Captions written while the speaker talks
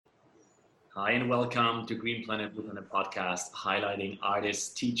Hi, and welcome to Green Planet Blue Planet podcast, highlighting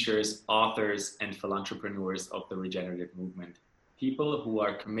artists, teachers, authors, and philanthropreneurs of the regenerative movement. People who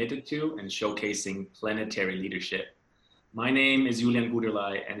are committed to and showcasing planetary leadership. My name is Julian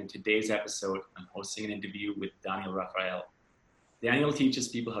Guderlei, and in today's episode, I'm hosting an interview with Daniel Raphael. Daniel teaches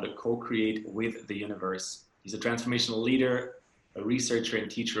people how to co-create with the universe. He's a transformational leader, a researcher and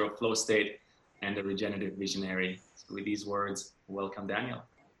teacher of flow state, and a regenerative visionary. So with these words, welcome, Daniel.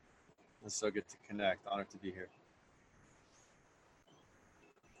 It's so good to connect. Honored to be here.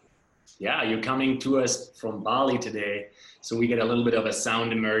 Yeah, you're coming to us from Bali today, so we get a little bit of a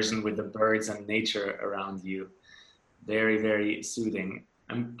sound immersion with the birds and nature around you. Very, very soothing.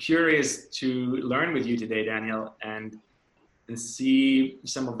 I'm curious to learn with you today, Daniel, and see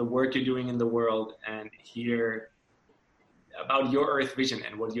some of the work you're doing in the world and hear about your Earth vision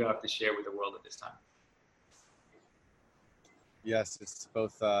and what you have to share with the world at this time. Yes, it's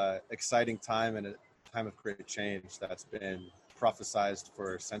both exciting time and a time of great change that's been prophesized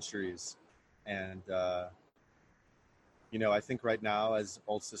for centuries. And, I think right now, as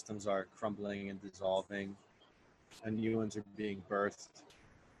old systems are crumbling and dissolving and new ones are being birthed,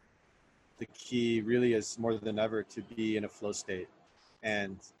 the key really is more than ever to be in a flow state.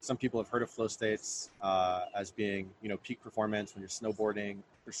 And some people have heard of flow states as being, peak performance when you're snowboarding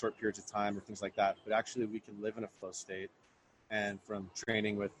for short periods of time or things like that. But actually, we can live in a flow state. And from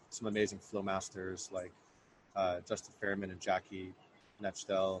training with some amazing flow masters like Justin Fairman and Jackie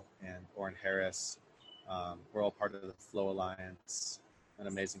Netchdell and Oren Harris, we're all part of the Flow Alliance, an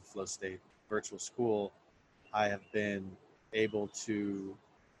amazing flow state virtual school. I have been able to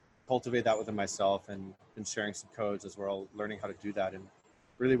cultivate that within myself and been sharing some codes as we're all learning how to do that. And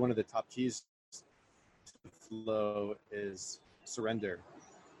really one of the top keys to flow is surrender.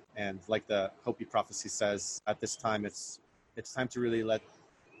 And like the Hopi prophecy says, at this time, it's time to really let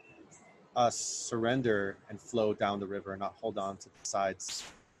us surrender and flow down the river and not hold on to the sides,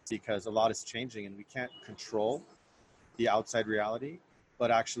 because a lot is changing and we can't control the outside reality,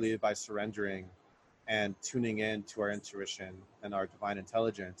 but actually by surrendering and tuning in to our intuition and our divine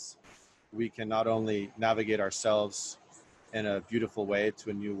intelligence, we can not only navigate ourselves in a beautiful way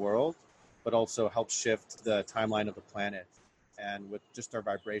to a new world, but also help shift the timeline of the planet. And with just our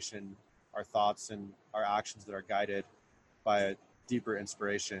vibration, our thoughts and our actions that are guided by a deeper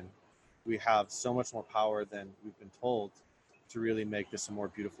inspiration, we have so much more power than we've been told to really make this a more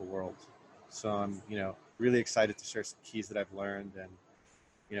beautiful world. So I'm, really excited to share some keys that I've learned and,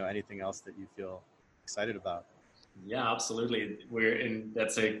 anything else that you feel excited about. Yeah, absolutely.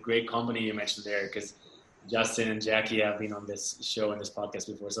 That's a great company you mentioned there, because Justin and Jackie have been on this show and this podcast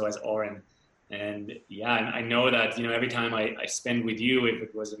before, so has Oren. And yeah, I know that, every time I spend with you, if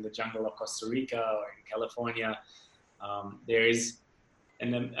it was in the jungle of Costa Rica or in California, there is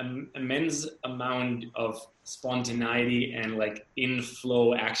an immense amount of spontaneity and like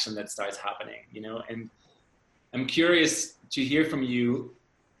in-flow action that starts happening, and I'm curious to hear from you.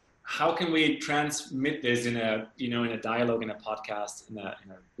 How can we transmit this in a dialogue, in a podcast, in a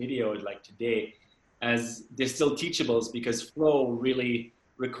video like today, as they're still teachables, because flow really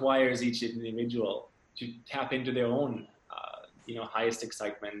requires each individual to tap into their own, highest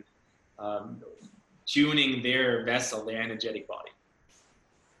excitement, tuning their vessel, their energetic body.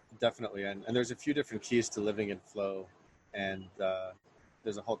 Definitely. And there's a few different keys to living in flow. And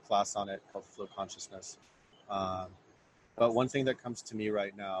there's a whole class on it called Flow Consciousness. But one thing that comes to me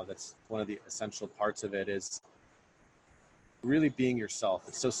right now, that's one of the essential parts of it, is really being yourself.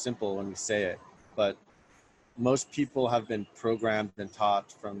 It's so simple when we say it, but most people have been programmed and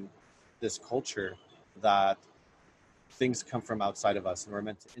taught from this culture that things come from outside of us and we're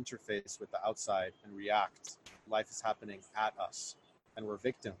meant to interface with the outside and react. Life is happening at us and we're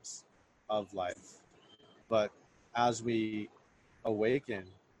victims of life. But as we awaken,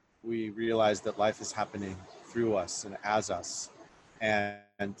 we realize that life is happening through us and as us.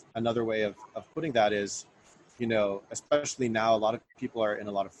 And another way of putting that is, especially now, a lot of people are in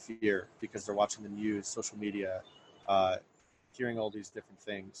a lot of fear because they're watching the news, social media, hearing all these different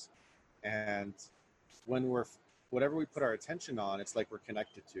things. And when whatever we put our attention on, it's like we're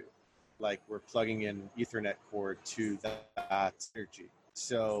connected to, like we're plugging in Ethernet cord to that energy.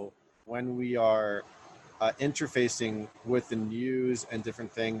 So when we are interfacing with the news and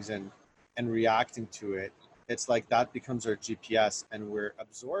different things and reacting to it, it's like that becomes our GPS, and we're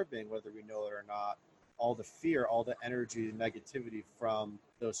absorbing, whether we know it or not, all the fear, all the energy, negativity from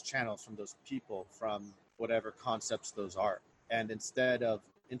those channels, from those people, from whatever concepts those are. And instead of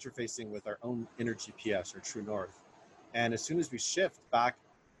interfacing with our own inner GPS or true north, and as soon as we shift back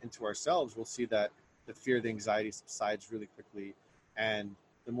into ourselves, we'll see that the fear, the anxiety subsides really quickly, and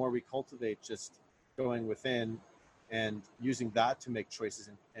the more we cultivate just going within and using that to make choices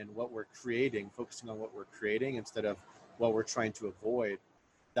and what we're creating, focusing on what we're creating instead of what we're trying to avoid,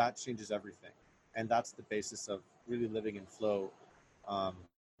 that changes everything. And that's the basis of really living in flow,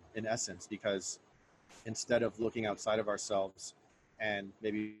 in essence, because instead of looking outside of ourselves and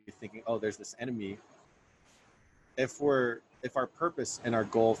maybe thinking, oh, there's this enemy, if our purpose and our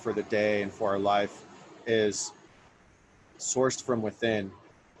goal for the day and for our life is sourced from within,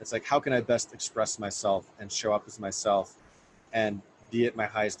 it's like, how can I best express myself and show up as myself and be at my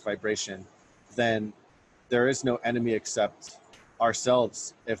highest vibration? Then there is no enemy except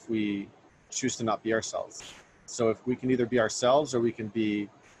ourselves if we choose to not be ourselves. So if we can either be ourselves or we can be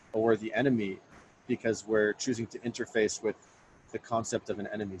a worthy enemy because we're choosing to interface with the concept of an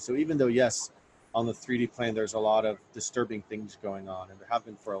enemy. So even though, yes, on the 3D plane, there's a lot of disturbing things going on, and there have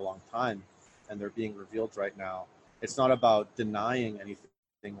been for a long time, and they're being revealed right now. It's not about denying anything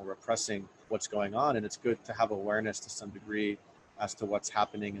or repressing what's going on, and it's good to have awareness to some degree as to what's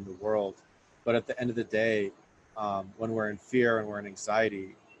happening in the world. But at the end of the day, when we're in fear and we're in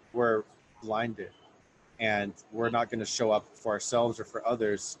anxiety, we're blinded, and we're not going to show up for ourselves or for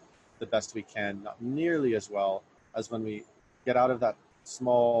others the best we can, not nearly as well as when we get out of that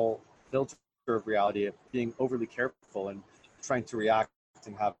small filter of reality of being overly careful and trying to react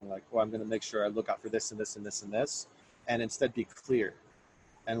and having like, oh, I'm going to make sure I look out for this and this and this and this, and instead be clear.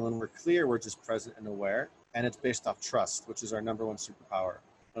 And when we're clear, we're just present and aware, and it's based off trust, which is our number one superpower.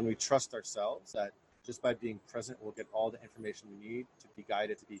 When we trust ourselves that just by being present, we'll get all the information we need to be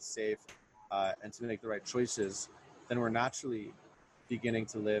guided, to be safe, and to make the right choices, then we're naturally beginning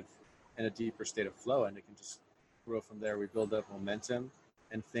to live in a deeper state of flow, and it can just grow from there. We build up momentum,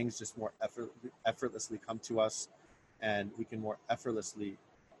 and things just more effortlessly come to us, and we can more effortlessly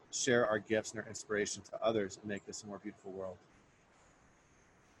share our gifts and our inspiration to others and make this a more beautiful world.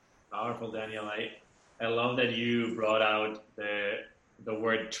 Powerful, Daniel. I love that you brought out the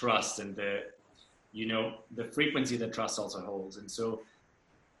word trust and the frequency that trust also holds. And so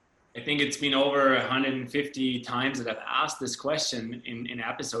I think it's been over 150 times that I've asked this question in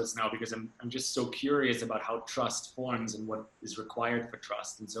episodes now, because I'm just so curious about how trust forms and what is required for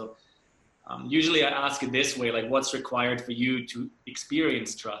trust. And so usually I ask it this way, like, what's required for you to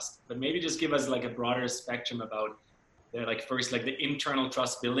experience trust? But maybe just give us like a broader spectrum about the internal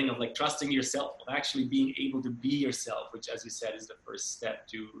trust building of like trusting yourself, of actually being able to be yourself, which, as you said, is the first step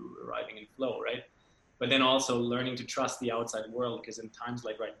to arriving in flow, right? But then also learning to trust the outside world, because in times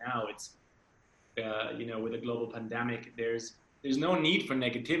like right now, it's, with a global pandemic, there's no need for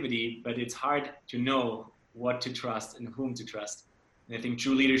negativity, but it's hard to know what to trust and whom to trust. And I think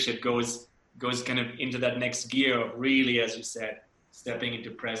true leadership goes kind of into that next gear of really, as you said, stepping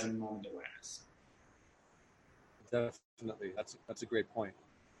into present moment awareness. Definitely, that's a great point.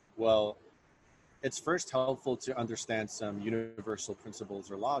 Well, it's first helpful to understand some universal principles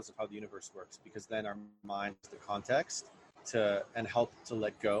or laws of how the universe works, because then our mind has the context and help to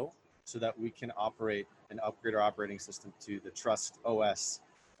let go, so that we can operate and upgrade our operating system to the trust OS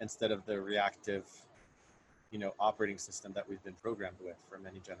instead of the reactive, operating system that we've been programmed with for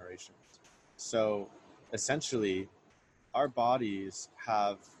many generations. So essentially, our bodies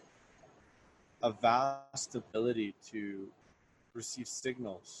have a vast ability to receive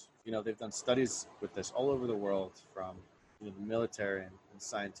signals. They've done studies with this all over the world, from the military and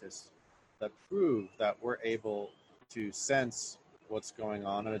scientists, that prove that we're able to sense what's going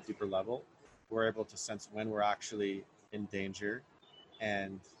on at a deeper level. We're able to sense when we're actually in danger,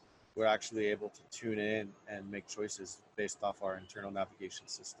 and we're actually able to tune in and make choices based off our internal navigation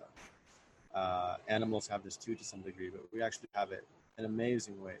system. Animals have this too to some degree, but we actually have it in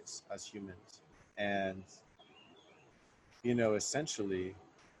amazing ways as humans. And, essentially,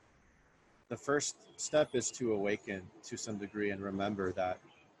 the first step is to awaken to some degree and remember that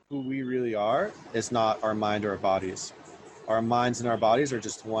who we really are is not our mind or our bodies. Our minds and our bodies are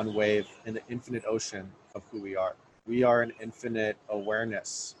just one wave in the infinite ocean of who we are. We are an infinite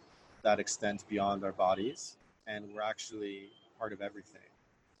awareness that extends beyond our bodies, and we're actually part of everything.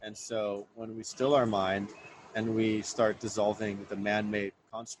 And so when we still our mind and we start dissolving the man-made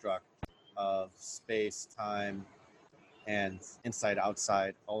construct of space, time, and inside,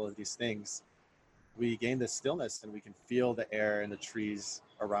 outside, all of these things, we gain this stillness, and we can feel the air and the trees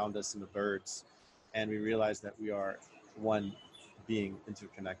around us and the birds. And we realize that we are one being,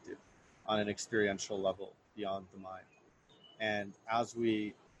 interconnected on an experiential level beyond the mind. And as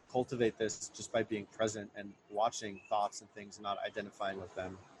we cultivate this just by being present and watching thoughts and things, not identifying with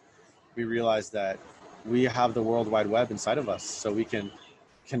them, we realize that we have the World Wide Web inside of us, so we can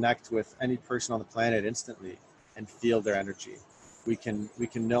connect with any person on the planet instantly and feel their energy. we can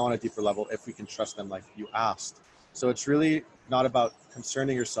know on a deeper level if we can trust them, like you asked. So it's really not about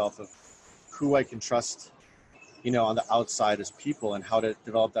concerning yourself of who I can trust, on the outside as people, and how to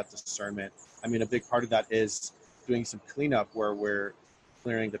develop that discernment. I mean, a big part of that is doing some cleanup where we're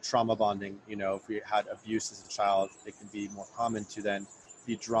clearing the trauma bonding. If we had abuse as a child, it can be more common to then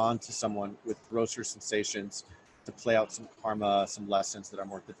be drawn to someone with grosser sensations to play out some karma, some lessons that are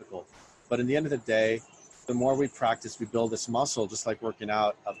more difficult. But in the end of the day, the more we practice, we build this muscle, just like working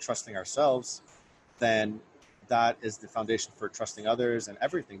out, of trusting ourselves, then that is the foundation for trusting others and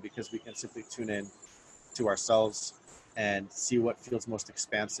everything, because we can simply tune in to ourselves and see what feels most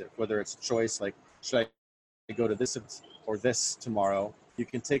expansive, whether it's a choice like, should I go to this or this tomorrow? You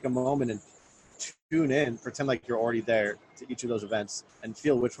can take a moment and tune in, pretend like you're already there to each of those events, and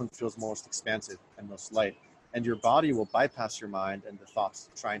feel which one feels most expansive and most light. And your body will bypass your mind and the thoughts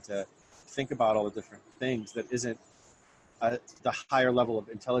trying to think about all the different things that isn't the higher level of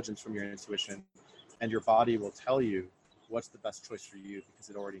intelligence from your intuition. And your body will tell you what's the best choice for you, because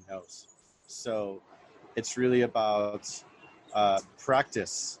it already knows. So it's really about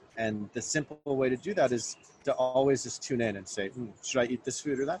practice. And the simple way to do that is to always just tune in and say, should I eat this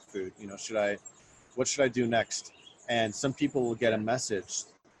food or that food? What should I do next? And some people will get a message.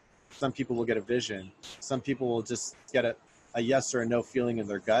 Some people will get a vision. Some people will just get a yes or a no feeling in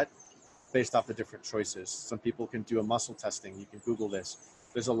their gut based off the different choices. Some people can do a muscle testing. You can Google this.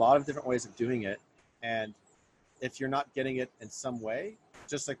 There's a lot of different ways of doing it. And if you're not getting it in some way,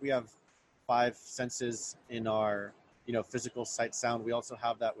 just like we have 5 senses in our physical, sight, sound, we also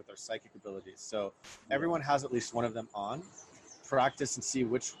have that with our psychic abilities. So everyone has at least one of them on. Practice and see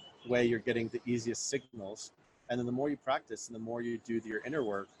which way you're getting the easiest signals. And then the more you practice and the more you do your inner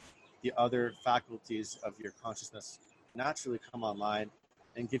work, the other faculties of your consciousness naturally come online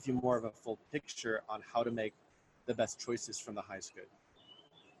and give you more of a full picture on how to make the best choices from the highest good.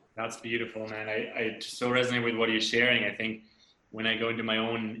 That's beautiful, man. I so resonate with what you're sharing. I think when I go into my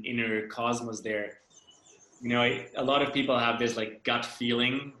own inner cosmos there, a lot of people have this like gut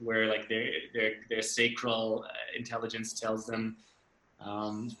feeling where like their sacral intelligence tells them.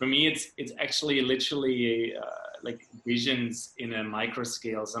 For me, it's actually literally like visions in a micro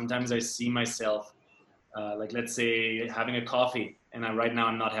scale. Sometimes I see myself, like let's say having a coffee, and right now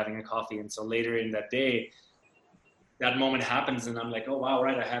I'm not having a coffee, and so later in that day, that moment happens, and I'm like, oh wow,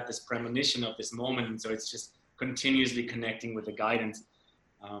 right, I had this premonition of this moment, and so it's just continuously connecting with the guidance.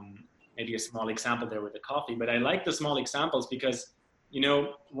 Maybe a small example there with the coffee, but I like the small examples because,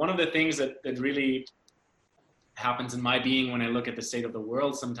 one of the things that really happens in my being when I look at the state of the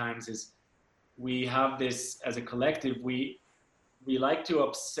world sometimes is we have this as a collective, we like to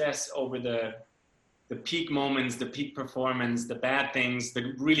obsess over the peak moments, the peak performance, the bad things,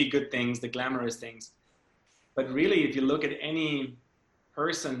 the really good things, the glamorous things. But really, if you look at any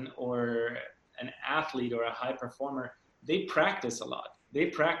person or an athlete or a high performer, they practice a lot. They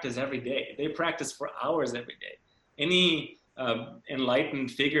practice every day. They practice for hours every day. Any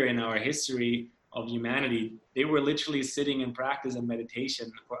enlightened figure in our history of humanity, they were literally sitting in practice and meditation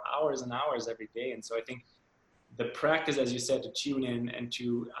for hours and hours every day. And so I think the practice, as you said, to tune in and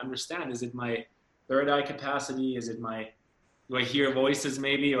to understand, is it my third eye capacity? Is it do I hear voices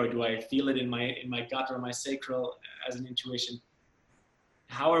maybe, or do I feel it in my gut or my sacral as an intuition?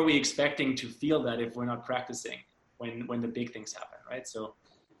 How are we expecting to feel that if we're not practicing when the big things happen, right? So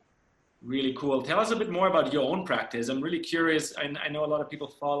really cool. Tell us a bit more about your own practice. I'm really curious. I know a lot of people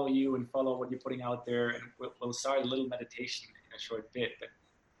follow you and follow what you're putting out there, and we'll start a little meditation in a short bit, but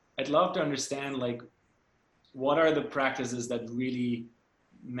I'd love to understand, like, what are the practices that really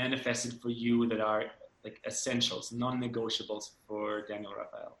manifested for you that are like essentials, non-negotiables for Daniel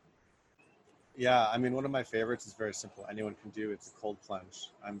Raphael? Yeah, I mean, one of my favorites is very simple. Anyone can do. It's a cold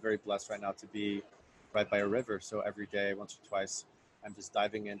plunge. I'm very blessed right now to be right by a river. So every day, once or twice, I'm just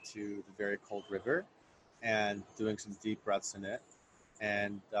diving into the very cold river and doing some deep breaths in it.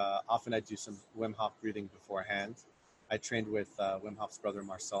 And often I do some Wim Hof breathing beforehand. I trained with Wim Hof's brother,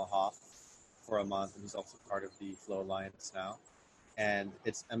 Marcel Hoff, for a month, and he's also part of the Flow Alliance now. And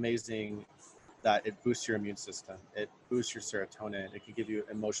it's amazing that it boosts your immune system. It boosts your serotonin. It can give you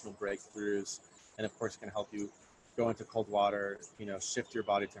emotional breakthroughs. And of course, it can help you go into cold water, shift your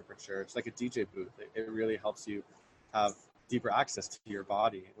body temperature. It's like a DJ booth. It really helps you have deeper access to your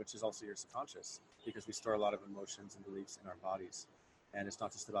body, which is also your subconscious, because we store a lot of emotions and beliefs in our bodies. And it's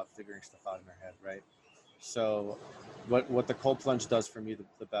not just about figuring stuff out in our head, right? So what the cold plunge does for me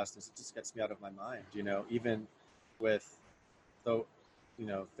the best is it just gets me out of my mind, even with,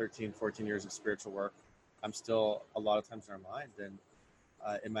 13, 14 years of spiritual work, I'm still a lot of times in our mind and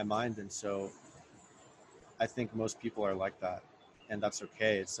in my mind. And so I think most people are like that. and that's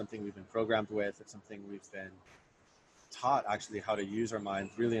okay. It's something we've been programmed with. It's something we've been taught actually how to use our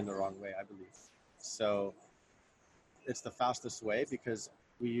mind really in the wrong way, I believe. So it's the fastest way because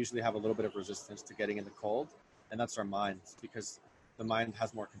we usually have a little bit of resistance to getting in the cold, and that's our mind, because the mind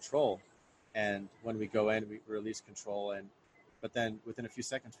has more control. And when we go in, we release control, but then within a few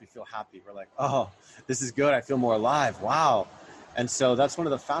seconds we feel happy. We're like, oh, this is good. I feel more alive. Wow. And so that's one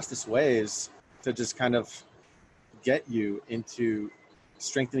of the fastest ways to just kind of get you into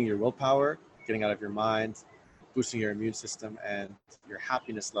strengthening your willpower, getting out of your mind, boosting your immune system and your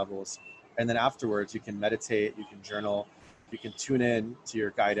happiness levels. And then afterwards, you can meditate, you can journal, you can tune in to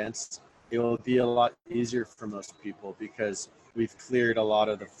your guidance. It will be a lot easier for most people because we've cleared a lot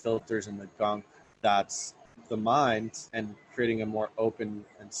of the filters and the gunk that's the mind, and creating a more open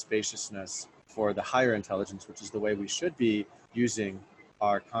and spaciousness for the higher intelligence, which is the way we should be using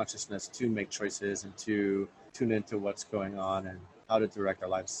our consciousness to make choices and to tune into what's going on and how to direct our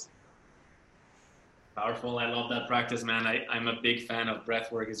lives. Powerful. I love that practice, man. I'm a big fan of breath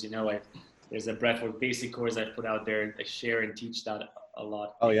work. As you know, there's a breath work basic course I've put out there. I share and teach that a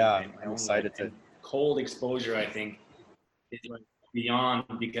lot. Oh yeah, I'm excited to. Cold exposure, I think, is like beyond,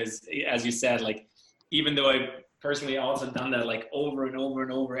 because as you said, like, even though I've personally also done that like over and over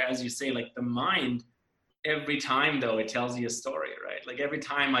and over, as you say, like the mind, every time though, it tells you a story, right? Like every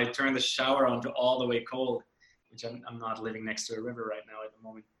time I turn the shower on to all the way cold, which I'm not living next to a river right now at the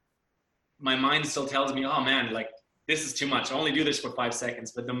moment, my mind still tells me, oh man, like this is too much. I only do this for 5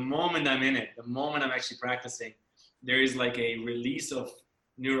 seconds. But the moment I'm in it, the moment I'm actually practicing, there is like a release of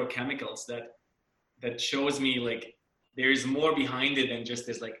neurochemicals that shows me like there's more behind it than just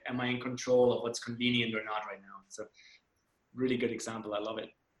this, like, am I in control of what's convenient or not right now? So really good example. I love it.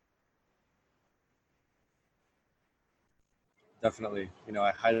 Definitely.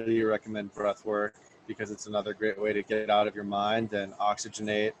 I highly recommend breath work because it's another great way to get out of your mind and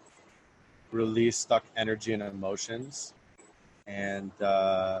oxygenate, release stuck energy and emotions. And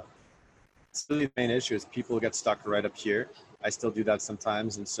it's really the main issue is people get stuck right up here. I still do that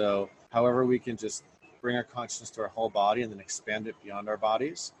sometimes. And so however we can just bring our consciousness to our whole body and then expand it beyond our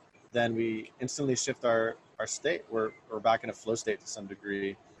bodies, then we instantly shift our state. We're back in a flow state to some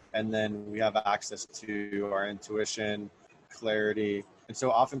degree. And then we have access to our intuition, clarity. And so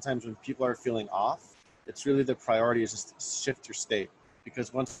oftentimes when people are feeling off, it's really the priority is just to shift your state.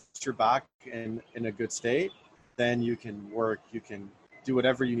 Because once you're back in a good state, then you can work, you can do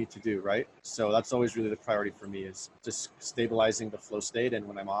whatever you need to do, right? So that's always really the priority for me, is just stabilizing the flow state. And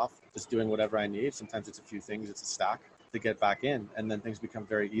when I'm off, just doing whatever I need. Sometimes it's a few things, it's a stack to get back in, and then things become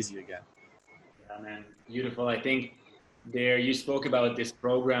very easy again. Yeah, man, beautiful. I think there you spoke about this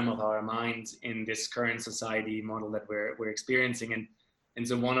program of our minds in this current society model that we're experiencing. And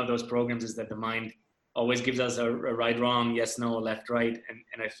so one of those programs is that the mind always gives us a right, wrong, yes, no, left, right.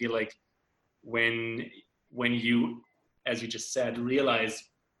 And I feel like when you, as you just said, realize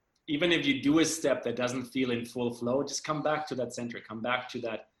even if you do a step that doesn't feel in full flow, just come back to that center, come back to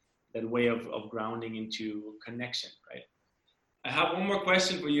that way of grounding into connection, right? I have one more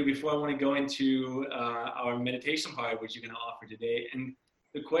question for you before I want to go into our meditation part, which you're going to offer today. And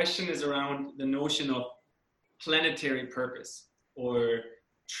the question is around the notion of planetary purpose or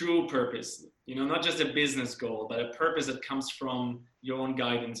true purpose, not just a business goal, but a purpose that comes from your own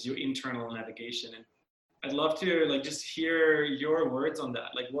guidance, your internal navigation. And I'd love to just hear your words on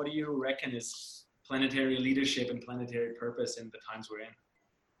that. Like, what do you reckon is planetary leadership and planetary purpose in the times we're in?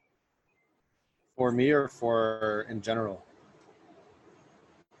 For me or for in general?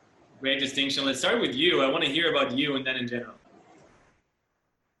 Great distinction. Let's start with you. I want to hear about you and then in general.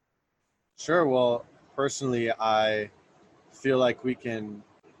 Sure. Well, personally, I feel like we can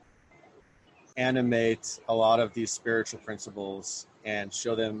animate a lot of these spiritual principles and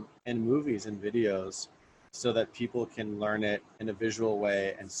show them in movies and videos so that people can learn it in a visual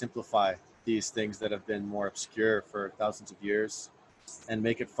way and simplify these things that have been more obscure for thousands of years and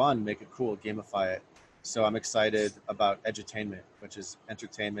make it fun, make it cool, gamify it. So I'm excited about edutainment, which is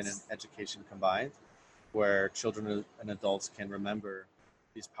entertainment and education combined, where children and adults can remember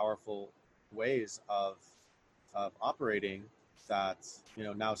these powerful ways of operating that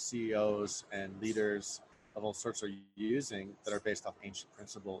now CEOs and leaders of all sorts are using that are based off ancient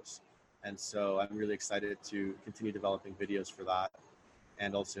principles. And so I'm really excited to continue developing videos for that,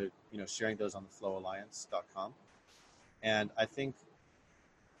 and also sharing those on the flowalliance.com. And I think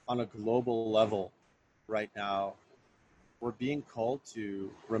on a global level right now, we're being called to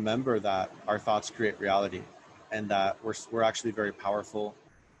remember that our thoughts create reality, and that we're actually very powerful,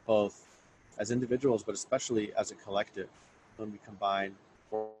 both as individuals, but especially as a collective, when we combine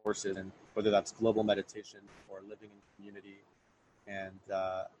forces, and whether that's global meditation or living in community and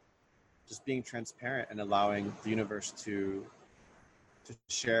just being transparent and allowing the universe to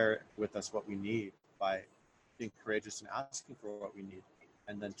share with us what we need by being courageous and asking for what we need,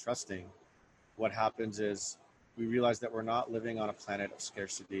 and then trusting. What happens is we realize that we're not living on a planet of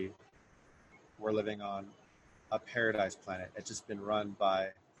scarcity. We're living on a paradise planet. It's just been run by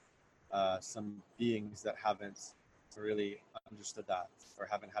some beings that haven't really understood that, or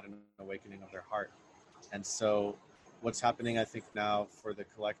haven't had an awakening of their heart. And so what's happening, I think, now for the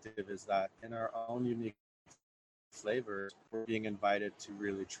collective is that in our own unique flavors, we're being invited to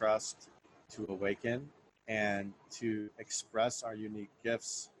really trust, to awaken, and to express our unique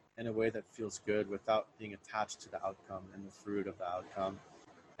gifts in a way that feels good without being attached to the outcome and the fruit of the outcome.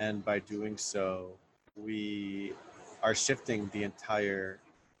 And by doing so, we are shifting the entire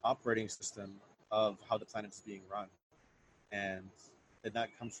operating system of how the planet is being run. And that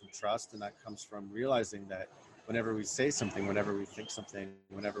comes from trust, and that comes from realizing that whenever we say something, whenever we think something,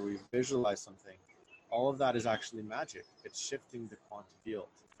 whenever we visualize something, all of that is actually magic. It's shifting the quantum field.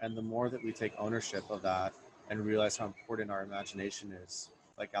 And the more that we take ownership of that and realize how important our imagination is,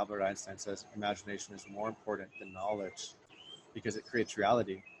 like Albert Einstein says, imagination is more important than knowledge because it creates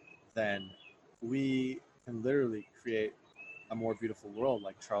reality, then we can literally create a more beautiful world,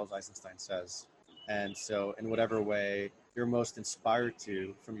 like Charles Eisenstein says. And so in whatever way you're most inspired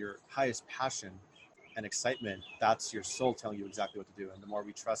to, from your highest passion and excitement, that's your soul telling you exactly what to do. And the more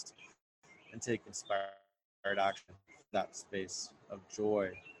we trust and take inspired action, that space of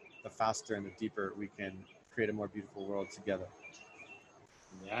joy, the faster and the deeper we can create a more beautiful world together.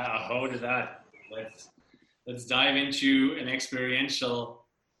 Yeah, how to that. Let's dive into an experiential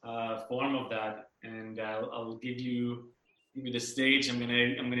form of that, and I'll give you the stage. I'm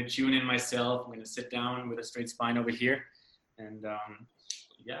gonna tune in myself. I'm gonna sit down with a straight spine over here, and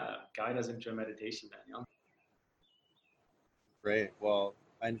yeah, guide us into a meditation, Daniel. Great. Well,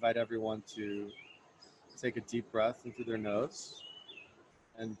 I invite everyone to take a deep breath in through their nose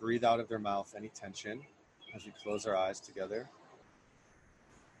and breathe out of their mouth any tension as we close our eyes together.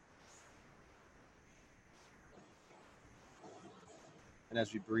 And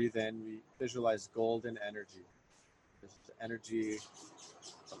as we breathe in, we visualize golden energy. This is the energy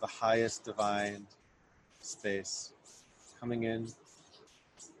of the highest divine space coming in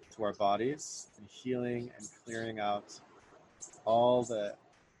to our bodies and healing and clearing out all the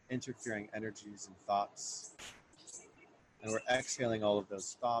interfering energies and thoughts. And we're exhaling all of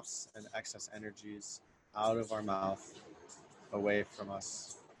those thoughts and excess energies out of our mouth, away from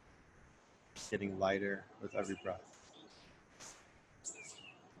us, getting lighter with every breath.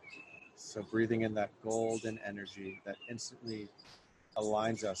 So breathing in that golden energy that instantly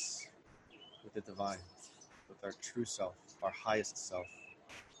aligns us with the divine, with our true self, our highest self.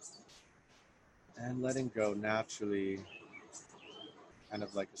 And letting go naturally, kind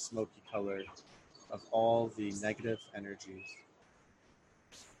of like a smoky color, of all the negative energies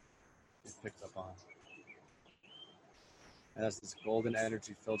we picked up on. And as this golden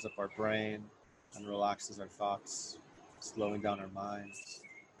energy fills up our brain and relaxes our thoughts, slowing down our minds,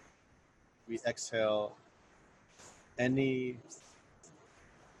 we exhale any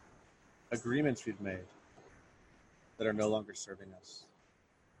agreements we've made that are no longer serving us,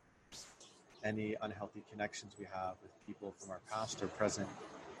 any unhealthy connections we have with people from our past or present,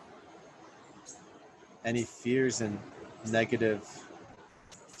 any fears and negative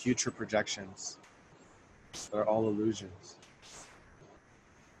future projections that are all illusions,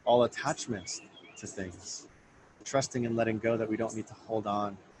 all attachments to things, trusting and letting go that we don't need to hold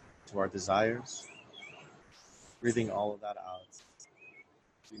on to our desires, breathing all of that out.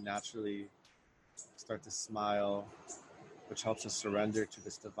 We naturally start to smile, which helps us surrender to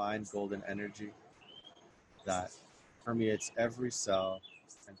this divine golden energy that permeates every cell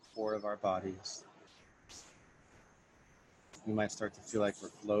and pore of our bodies. We might start to feel like we're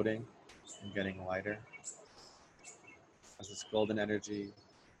floating and getting lighter as this golden energy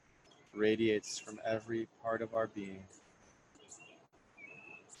radiates from every part of our being.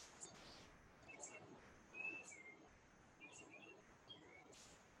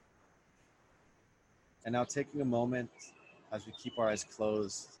 And now taking a moment as we keep our eyes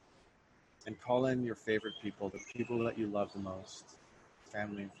closed and call in your favorite people, the people that you love the most,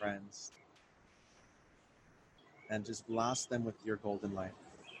 family and friends, and just blast them with your golden light.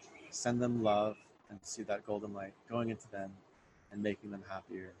 Send them love and see that golden light going into them and making them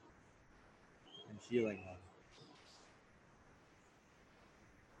happier and healing them.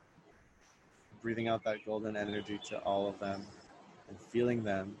 Breathing out that golden energy to all of them and feeling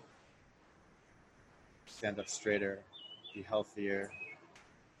them stand up straighter, be healthier,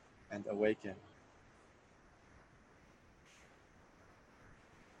 and awaken.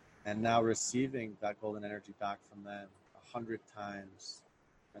 And now receiving that golden energy back from them 100 times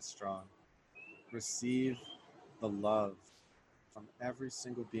as strong. Receive the love from every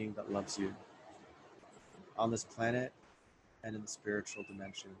single being that loves you on this planet and in the spiritual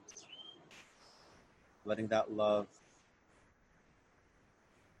dimensions. Letting that love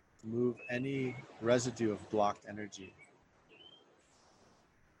move any residue of blocked energy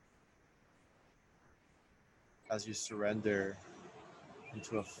as you surrender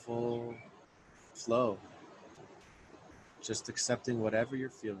into a full flow, just accepting whatever you're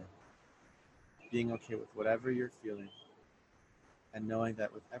feeling, being okay with whatever you're feeling, and knowing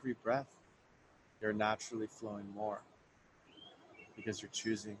that with every breath, you're naturally flowing more because you're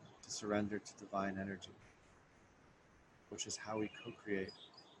choosing to surrender to divine energy, which is how we co-create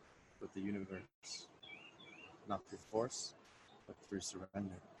with the universe, not through force, but through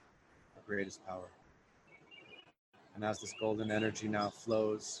surrender, our greatest power. And as this golden energy now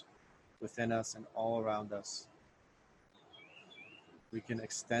flows within us and all around us, we can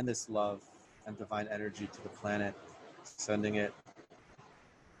extend this love and divine energy to the planet, sending it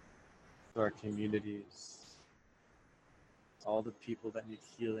to our communities, all the people that need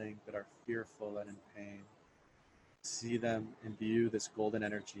healing, that are fearful and in pain. See them imbue this golden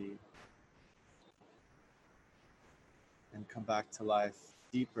energy and come back to life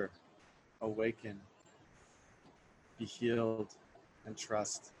deeper, awaken, be healed, and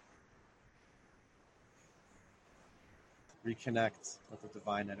trust. Reconnect with the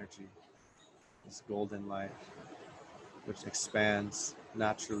divine energy, this golden light, which expands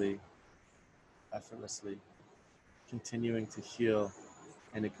naturally, effortlessly, continuing to heal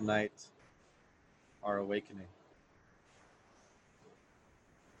and ignite our awakening.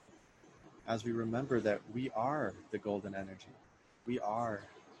 As we remember that we are the golden energy, we are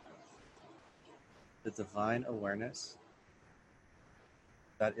the divine awareness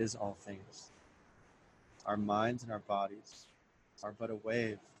that is all things. Our minds and our bodies are but a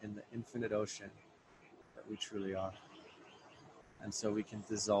wave in the infinite ocean that we truly are. And so we can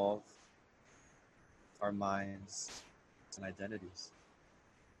dissolve our minds and identities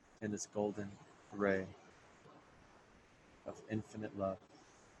in this golden ray of infinite love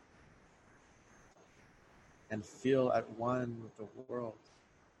and feel at one with the world,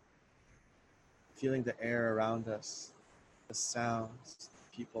 feeling the air around us, the sounds,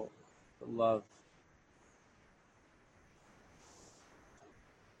 the people, the love.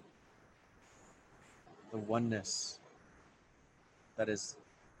 The oneness that is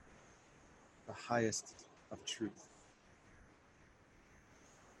the highest of truth.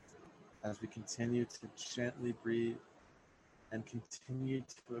 As we continue to gently breathe and continue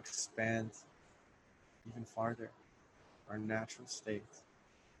to expand even farther our natural state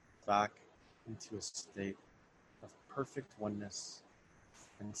back into a state of perfect oneness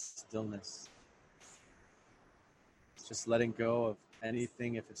and stillness. Just letting go of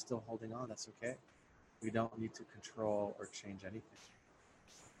anything. If it's still holding on, that's okay. We don't need to control or change anything.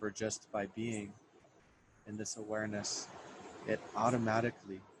 For just by being in this awareness, it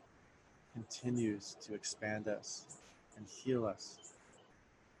automatically continues to expand us and heal us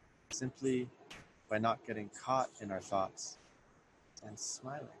simply by not getting caught in our thoughts and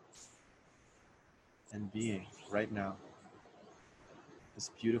smiling and being right now this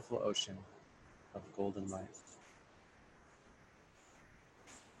beautiful ocean of golden light.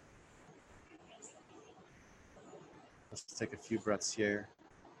 Let's take a few breaths here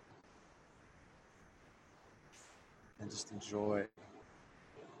and just enjoy.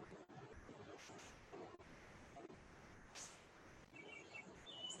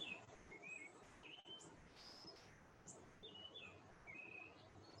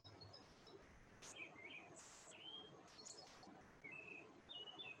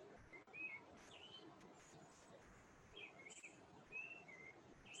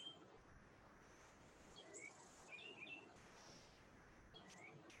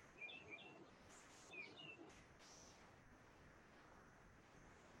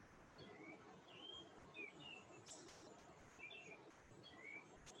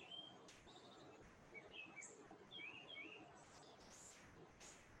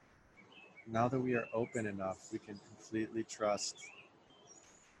 Now that we are open enough, we can completely trust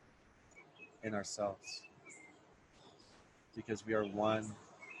in ourselves because we are one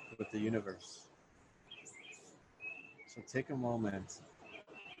with the universe. So take a moment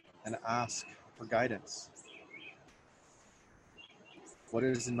and ask for guidance. What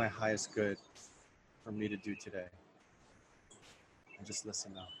is in my highest good for me to do today? And just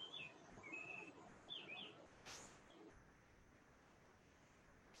listen now.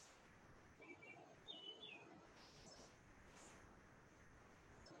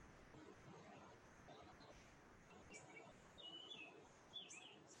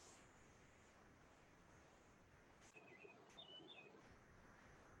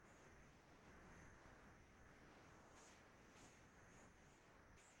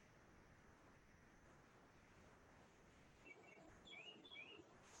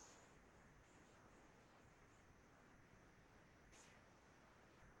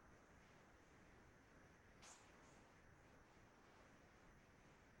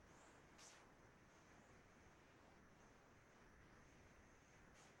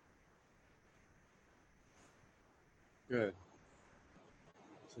 Good.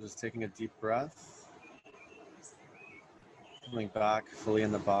 So just taking a deep breath, coming back fully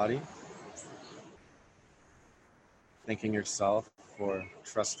in the body, thanking yourself for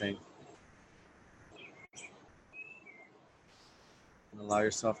trusting, and allow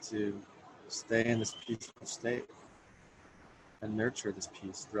yourself to stay in this peaceful state and nurture this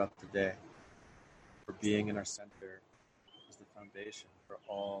peace throughout the day. For being in our center is the foundation for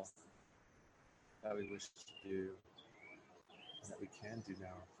all that we wish to do and that we can do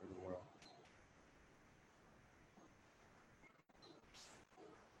now for the world.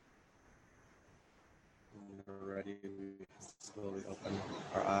 When we're ready, we can slowly open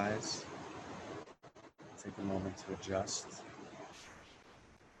our eyes, take a moment to adjust.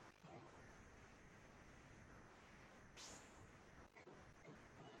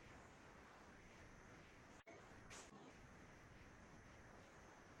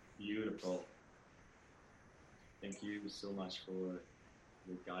 Beautiful. Thank you so much for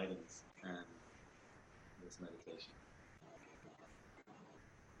your guidance and this meditation.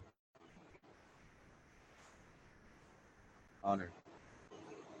 Honored.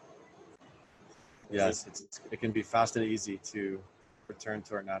 Yes, it can be fast and easy to return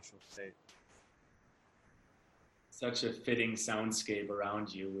to our natural state. Such a fitting soundscape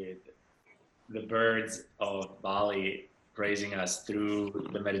around you with the birds of Bali praising us through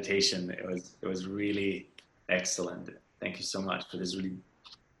the meditation. It was really excellent. Thank you so much for this really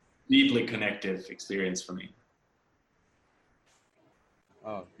deeply connective experience for me.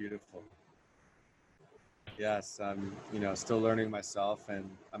 Oh, beautiful. Yes, I'm still learning myself, and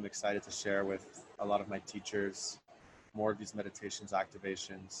I'm excited to share with a lot of my teachers more of these meditations,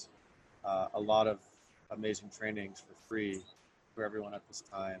 activations, a lot of amazing trainings for free for everyone at this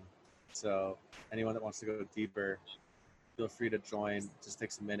time. So anyone that wants to go deeper, feel free to join. It just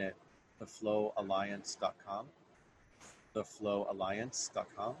takes a minute. theflowalliance.com,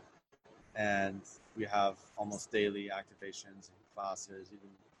 theflowalliance.com, and we have almost daily activations and classes, even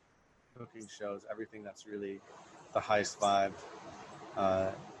cooking shows, everything that's really the highest vibe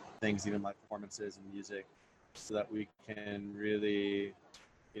things, even live performances and music, so that we can really,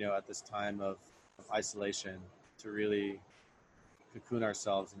 at this time of isolation, to really cocoon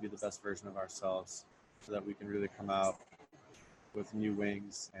ourselves and be the best version of ourselves, so that we can really come out with new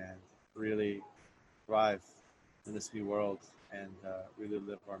wings and really thrive in this new world and really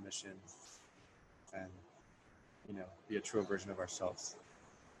live our mission and be a true version of ourselves.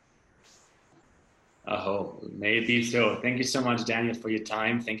 Oh, may it be so. Thank you so much, Daniel, for your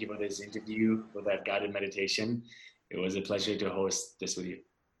time. Thank you for this interview, for that guided meditation. It was a pleasure to host this with you.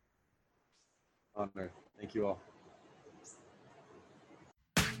 Honor. Thank you all.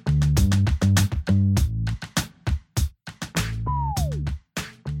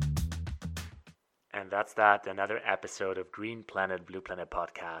 And that's that, another episode of Green Planet, Blue Planet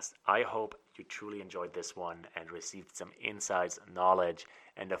podcast. I hope you truly enjoyed this one and received some insights, knowledge,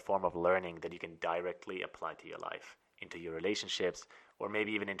 and a form of learning that you can directly apply to your life, into your relationships, or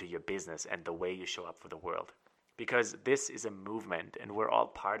maybe even into your business and the way you show up for the world. Because this is a movement and we're all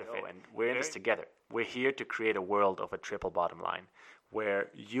part of it, and we're in this together. We're here to create a world of a triple bottom line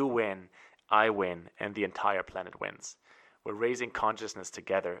where you win, I win, and the entire planet wins. We're raising consciousness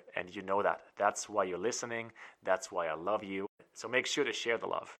together, and you know that. That's why you're listening. That's why I love you. So make sure to share the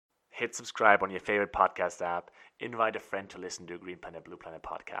love. Hit subscribe on your favorite podcast app. Invite a friend to listen to Green Planet, Blue Planet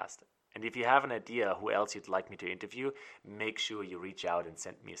podcast. And if you have an idea who else you'd like me to interview, make sure you reach out and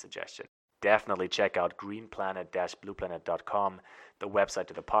send me a suggestion. Definitely check out greenplanet-blueplanet.com, the website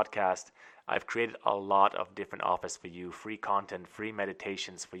to the podcast. I've created a lot of different offers for you, free content, free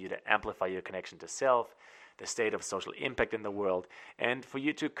meditations for you to amplify your connection to self, the state of social impact in the world, and for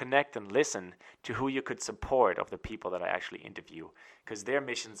you to connect and listen to who you could support of the people that I actually interview, because their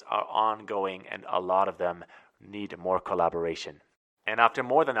missions are ongoing and a lot of them need more collaboration. And after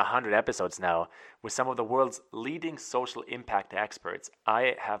more than 100 episodes now, with some of the world's leading social impact experts,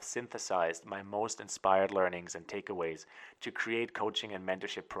 I have synthesized my most inspired learnings and takeaways to create coaching and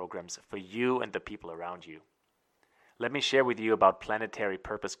mentorship programs for you and the people around you. Let me share with you about planetary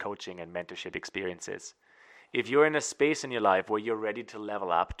purpose coaching and mentorship experiences. If you're in a space in your life where you're ready to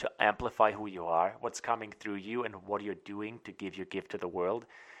level up, to amplify who you are, what's coming through you, and what you're doing to give your gift to the world,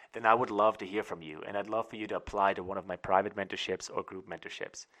 then I would love to hear from you, and I'd love for you to apply to one of my private mentorships or group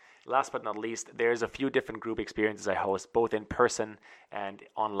mentorships. Last but not least, there's a few different group experiences I host, both in person and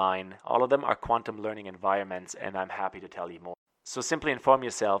online. All of them are quantum learning environments, and I'm happy to tell you more. So simply inform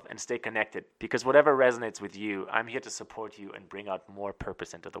yourself and stay connected, because whatever resonates with you, I'm here to support you and bring out more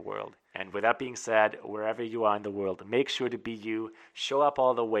purpose into the world. And with that being said, wherever you are in the world, make sure to be you, show up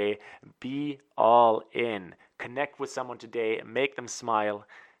all the way, be all in. Connect with someone today and make them smile.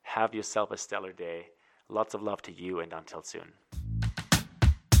 Have yourself a stellar day. Lots of love to you, and until soon.